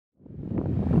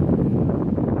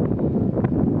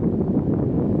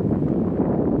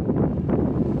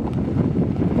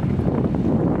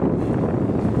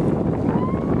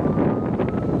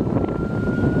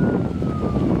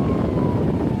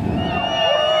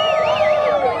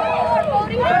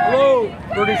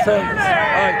30 seconds. All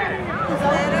right.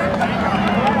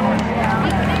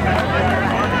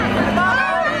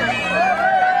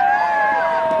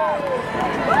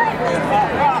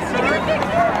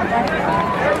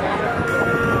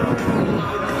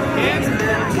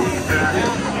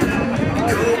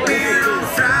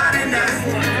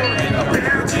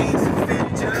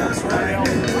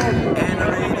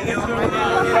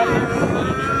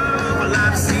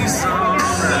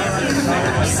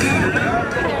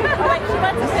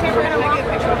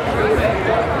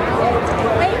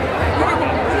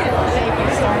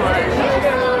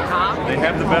 They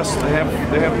have the best.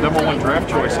 They have #1 draft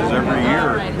choices every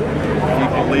year.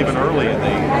 People leaving early, and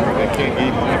they can't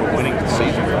even have a winning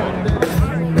season.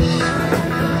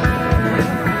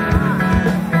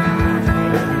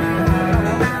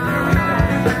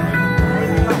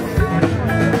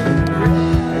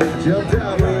 Jumped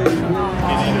out.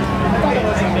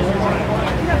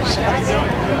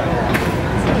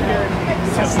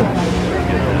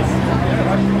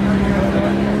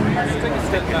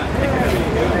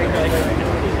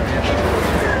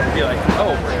 Be like,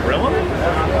 oh, really?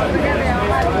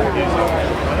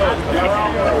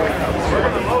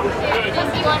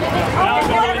 I've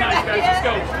been really nice, guys. Let's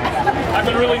go. I've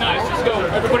been really nice. Just go.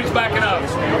 Everybody's backing up.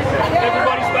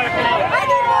 Everybody's backing up.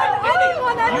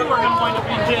 You are going to wind up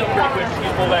in jail pretty quick if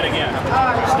you pull that again.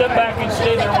 Step back and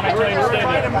stay there when I tell you to stay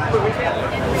there.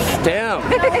 Stem.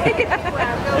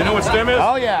 You know what STEM is?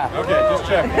 Oh, yeah. Okay, just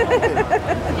check.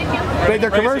 Made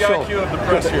their commercial. Raise the IQ of the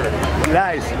press here.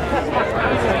 Nice.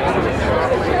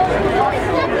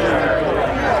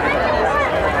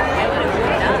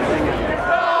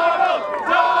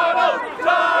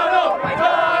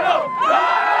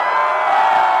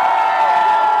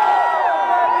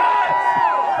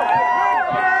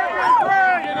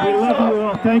 We love you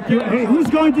all. Thank you. Hey, who's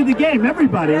going to the game?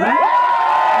 Everybody, right?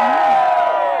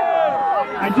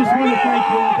 I just want to thank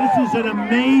you all. This is an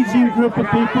amazing group of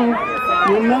people.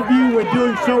 We love you. We're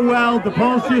doing so well. The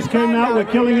polls just came out. We're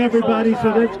killing everybody,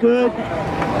 so that's good.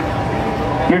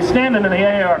 You're standing in the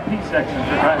AARP section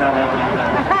for crying out loud.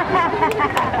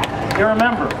 You're a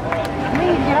member.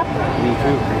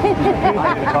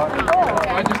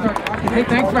 Hey,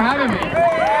 thanks for having me.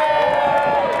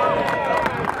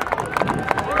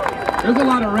 There's a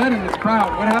lot of red in this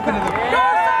crowd. What happened to the...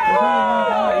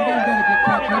 You didn't get a good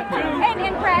catch up there.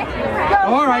 And press.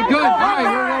 All right, good.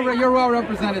 All right, you're well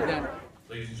represented then.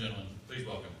 Ladies and gentlemen, please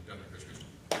welcome Governor Chris Christie.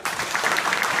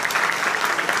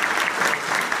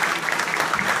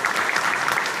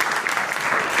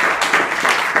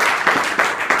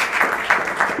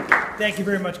 Thank you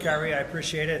very much, Kyrie. I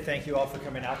appreciate it. Thank you all for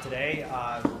coming out today.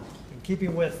 In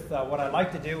keeping with what I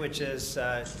like to do, which is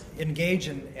engage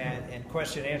in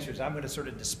question and answers, I'm going to sort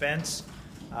of dispense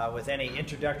with any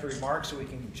introductory remarks so we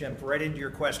can jump right into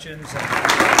your questions.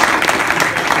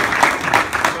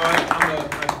 I'm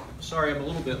sorry I'm a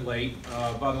little bit late.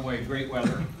 By the way, great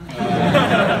weather.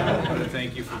 I want to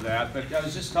thank you for that. But I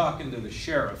was just talking to the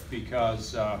sheriff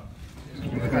because I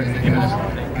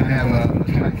have a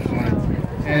fun.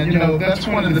 And, you know, that's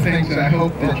one of the things that I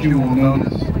hope that you will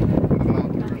notice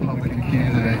about the Republican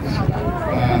candidates.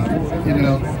 You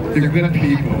know, they're good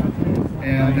people,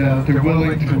 and they're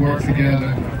willing to work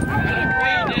together. What a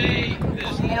great day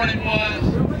this morning was.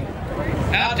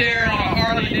 Out there on a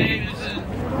Harley Davidson,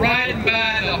 riding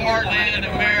by the heartland of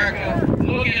America,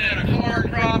 looking at a corn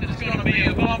crop that's going to be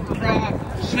a bumper crop,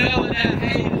 smelling that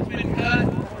hay that's been cut.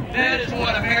 That is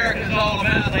what America is all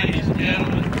about, ladies and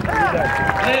gentlemen.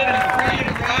 Living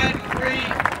freedom, riding free,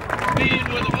 being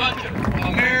with a bunch of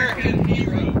American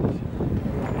heroes.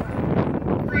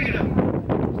 Freedom,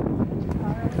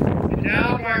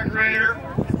 endowed by our Creator,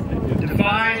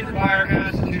 defined by our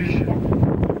Constitution,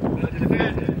 but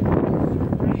defended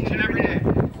each and every day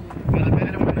by the men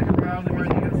and women who proudly wear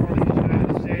the uniform of the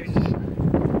United States.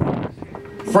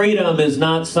 Freedom is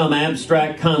not some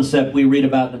abstract concept we read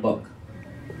about in a book.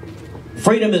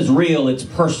 Freedom is real, it's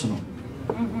personal.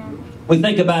 We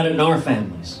think about it in our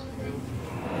families.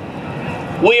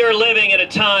 We are living at a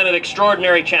time of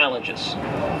extraordinary challenges.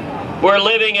 We're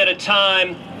living at a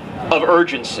time of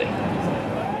urgency.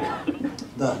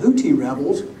 The Houthi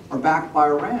rebels are backed by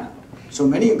Iran. So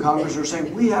many in Congress are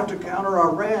saying, we have to counter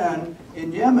Iran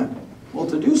in Yemen. Well,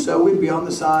 to do so, we'd be on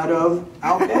the side of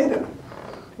Al-Qaeda.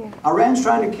 Iran's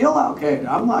trying to kill Al-Qaeda.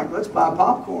 I'm like, let's buy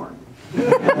popcorn.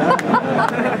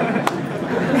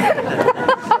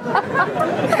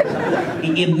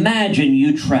 Imagine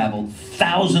you traveled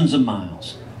thousands of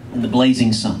miles in the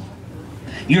blazing sun.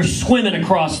 You're swimming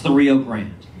across the Rio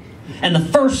Grande. And the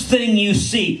first thing you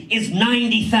see is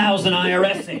 90,000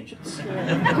 IRS agents.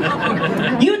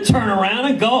 You'd turn around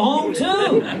and go home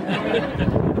too.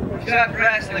 Chuck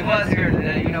Grassley was here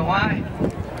today. You know why?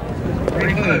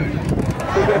 Free food.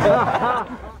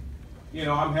 You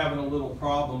know, I'm having a little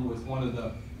problem with one of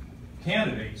the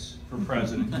candidates for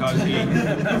president because he.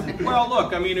 Well,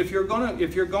 look. I mean, if you're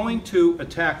going to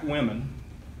attack women,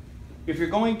 if you're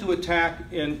going to attack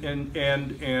and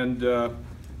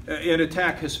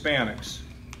attack Hispanics,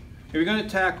 if you're going to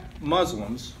attack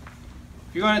Muslims,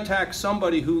 if you're going to attack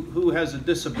somebody who has a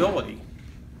disability,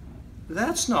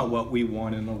 that's not what we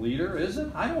want in a leader, is it?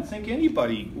 I don't think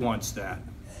anybody wants that.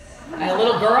 I had a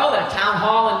little girl at a town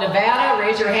hall in Nevada,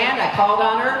 raised her hand, I called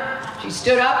on her. She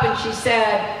stood up and she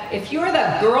said, if you're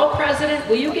the girl president,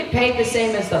 will you get paid the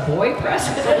same as the boy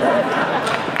president?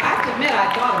 I have to admit,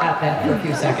 I thought about that for a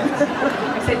few seconds.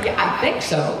 I said, yeah, I think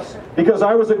so. Because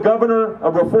I was a governor,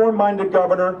 a reform-minded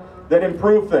governor, that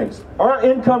improved things. Our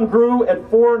income grew at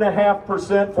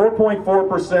 4.5%,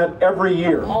 4.4% every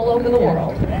year. All over the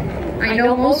world. I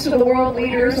know most of the world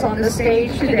leaders on the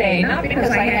stage today, not because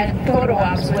I had photo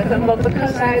ops with them, but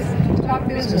because I've talked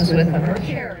business with them or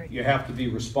charity. You have to be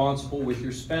responsible with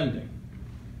your spending.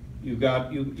 You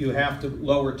have to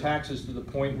lower taxes to the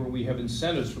point where we have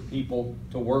incentives for people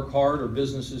to work hard or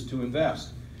businesses to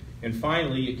invest. And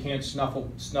finally, you can't snuff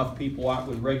people out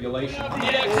with regulation. The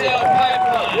XL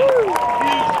pipeline, use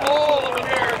all of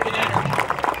American energy.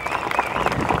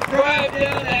 Drive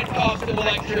down that cost of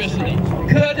electricity.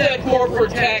 Cut that corporate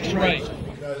tax rate.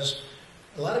 Because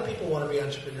a lot of people want to be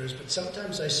entrepreneurs, but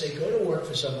sometimes I say go to work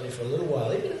for somebody for a little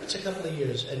while, even if it's a couple of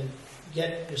years, and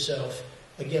get yourself,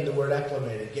 again, the word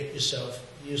acclimated, get yourself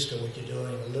used to what you're doing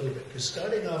a little bit. Because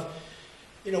starting off,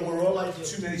 you know, we're all like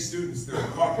too many students that are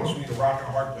caught between a rock and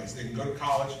a hard place. They can go to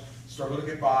college, struggle to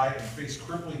get by, and face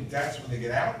crippling debts when they get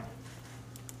out,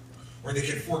 or they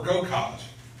can forego college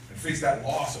and face that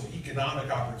loss of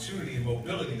economic opportunity and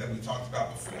mobility that we talked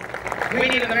about before. We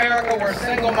need an America where a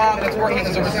single mom that's working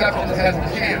as a receptionist has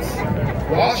the chance,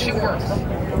 while she works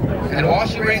and while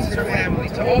she raises her family,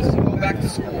 to also go back to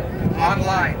school,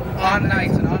 online, on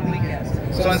nights and on weekends.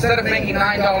 So instead of making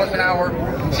 $9 an hour,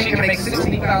 she can make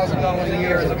 $60,000 a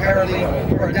year as a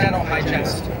paralegal or a dental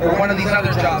hygienist or one of these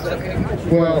other jobs.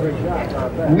 Well,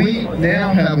 we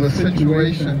now have a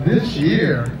situation this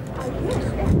year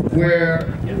where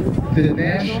the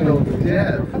national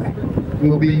debt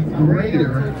will be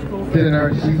greater than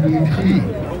our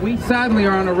GDP. We sadly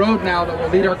are on a road now that will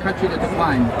lead our country to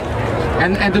decline.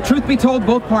 And the truth be told,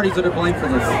 both parties are to blame for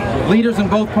this. Leaders in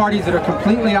both parties that are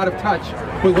completely out of touch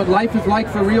with what life is like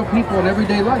for real people in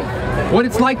everyday life. What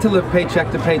it's like to live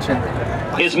paycheck to paycheck.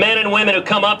 Is men and women who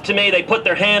come up to me, they put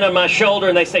their hand on my shoulder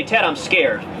and they say, Ted, I'm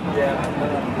scared.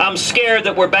 I'm scared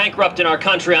that we're bankrupt in our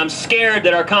country. I'm scared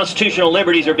that our constitutional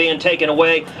liberties are being taken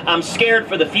away. I'm scared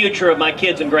for the future of my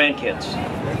kids and grandkids.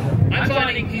 I'm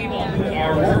finding people who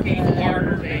are working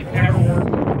harder than they've ever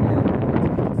worked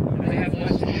before. They have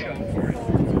less to show for it.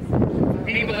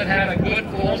 People that had a good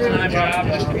full-time job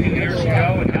just a few years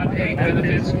ago and got paid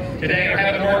benefits today are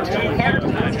having to work 2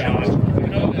 part-time jobs with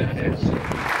no benefits.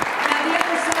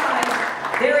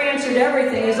 Their answer to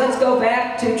everything is let's go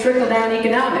back to trickle-down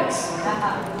economics.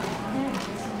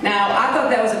 Now, I thought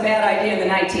that was a bad idea in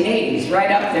the 1980s,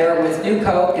 right up there with New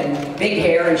Coke and big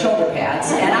hair and shoulder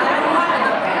pads. And I don't want to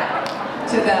go back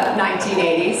to the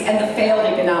 1980s and the failed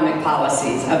economic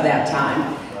policies of that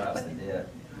time.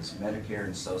 This Medicare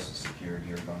and Social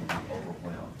Security are going to be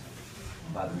overwhelmed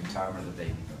by the retirement of the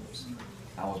baby boomers.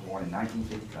 I was born in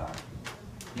 1955.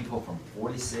 People from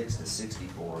 46 to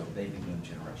 64 are the baby boom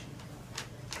generation.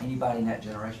 Anybody in that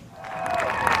generation?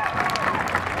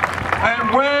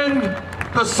 And when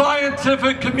the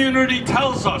scientific community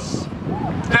tells us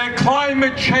that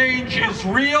climate change is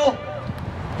real,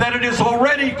 that it is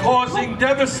already causing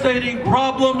devastating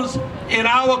problems in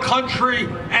our country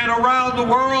and around the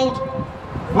world,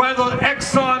 whether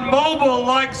ExxonMobil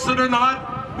likes it or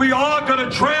not, we are going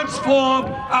to transform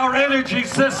our energy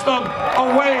system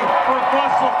away from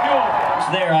fossil fuels.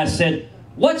 There I said,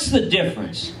 what's the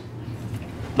difference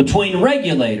between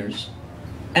regulators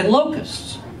and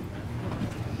locusts?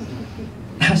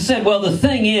 I said, well, the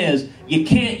thing is, you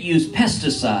can't use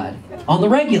pesticide on the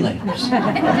regulators.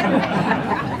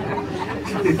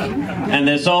 And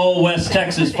this old West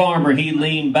Texas farmer, he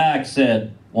leaned back,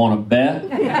 said, want to bet?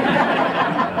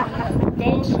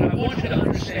 Folks, I want you to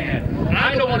understand,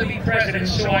 I don't want to be president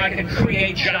so I can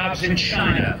create jobs in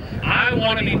China. I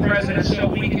want to be president so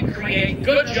we can create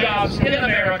good jobs in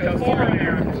America for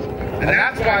Americans. And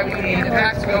that's why we need a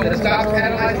tax bill that stops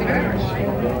penalizing marriage.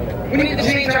 We need to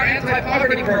change our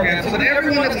anti-poverty program so that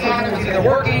everyone that's on it is either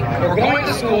working or going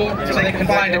to school so they can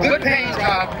find a good paying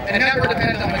job and never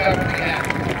depend on the government again.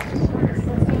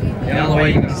 The only way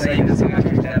you can save this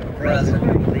country is to have a president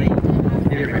who will lead.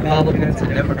 Get Republicans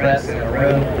and Democrats in a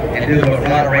room and do what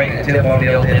Ronald Reagan and Tim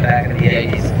O'Neill did back in the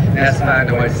 80s. That's not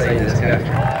the way to save this country.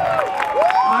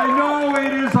 I know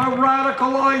it is a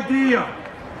radical idea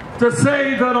to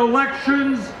say that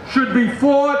elections should be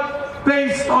fought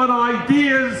based on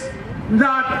ideas,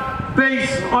 not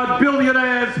based on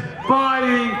billionaires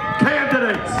buying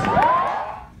candidates.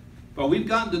 But we've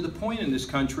gotten to the point in this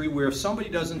country where if somebody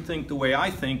doesn't think the way I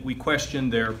think, we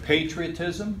question their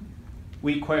patriotism,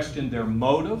 we question their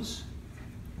motives.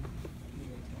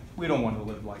 We don't want to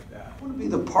live like that. I want to be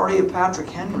the party of Patrick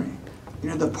Henry. You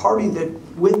know, the party that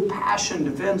with passion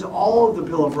defends all of the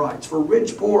Bill of Rights for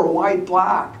rich, poor, white,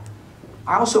 black.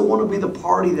 I also want to be the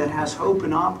party that has hope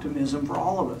and optimism for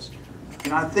all of us.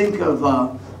 And I think of,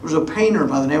 there's a painter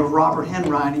by the name of Robert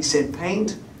Henry, he said,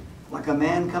 paint like a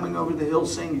man coming over the hill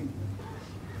singing.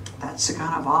 That's the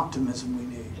kind of optimism we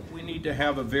need. We need to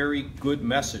have a very good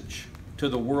message to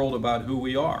the world about who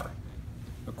we are.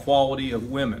 Equality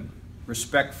of women,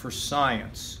 respect for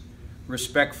science,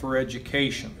 respect for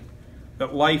education,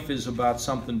 that life is about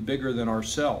something bigger than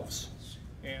ourselves.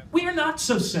 We are not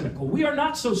so cynical. We are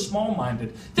not so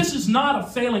small-minded. This is not a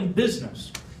failing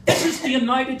business. This is the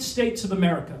United States of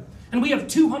America. And we have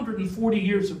 240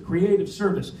 years of creative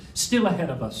service still ahead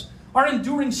of us. Our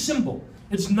enduring symbol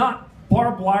is not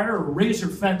barbed wire or razor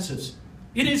fences.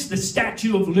 It is the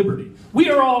Statue of Liberty. We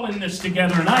are all in this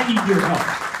together, and I need your help.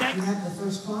 Thank you. You have the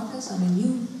first caucus. I mean,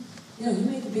 you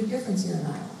made a big difference here in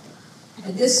Iowa.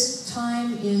 At this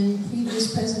time in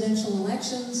previous presidential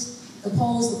elections, the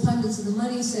polls, the pundits, and the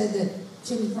money said that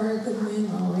Jimmy Carter couldn't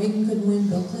win, Ronald Reagan couldn't win,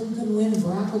 Bill Clinton couldn't win, and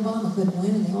Barack Obama couldn't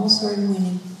win, and they all started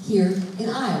winning here in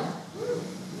Iowa.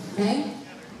 Okay?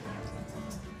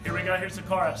 Here we go, here's the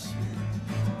chorus.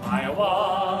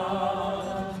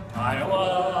 Iowa,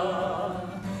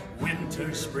 Iowa,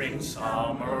 winter, spring,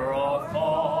 summer, or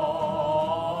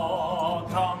fall.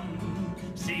 Come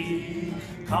see,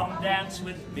 come dance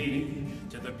with me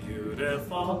to the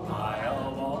beautiful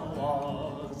Iowa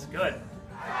walls. Good.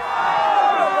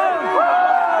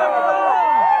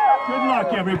 Good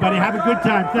luck, everybody. Have a good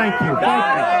time. Thank you.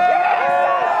 Thank you.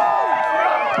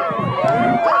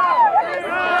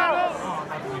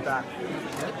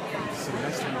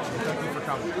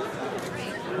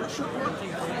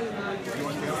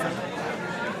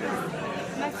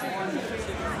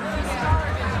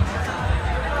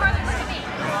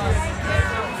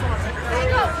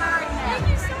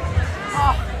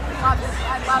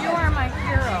 You are my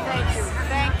hero. Thank you.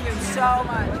 Thank you so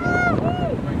much.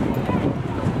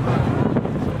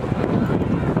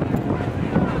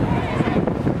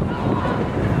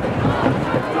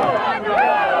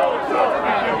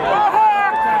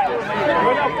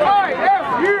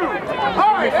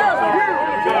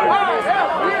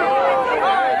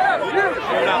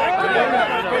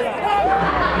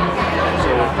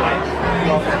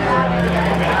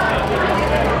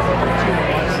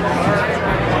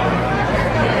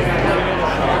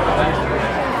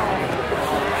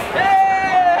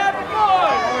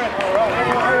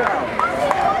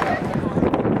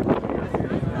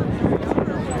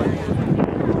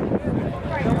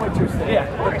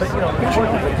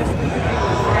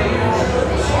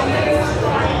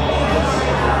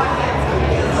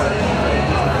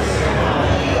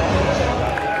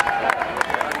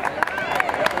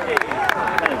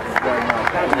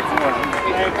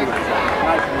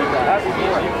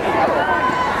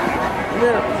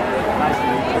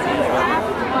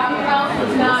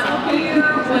 Was not here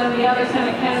when the other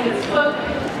Senate candidates spoke,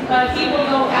 but he will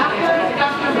go after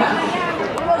Dr. West.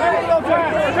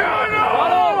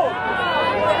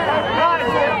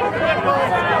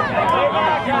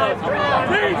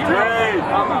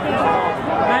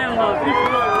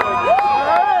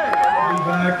 I'll be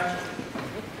back,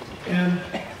 and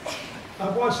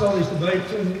I've watched all these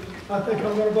debates, and I think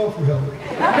I'm going to vote for Hillary.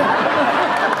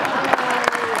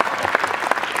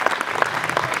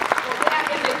 That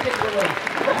is a big relief.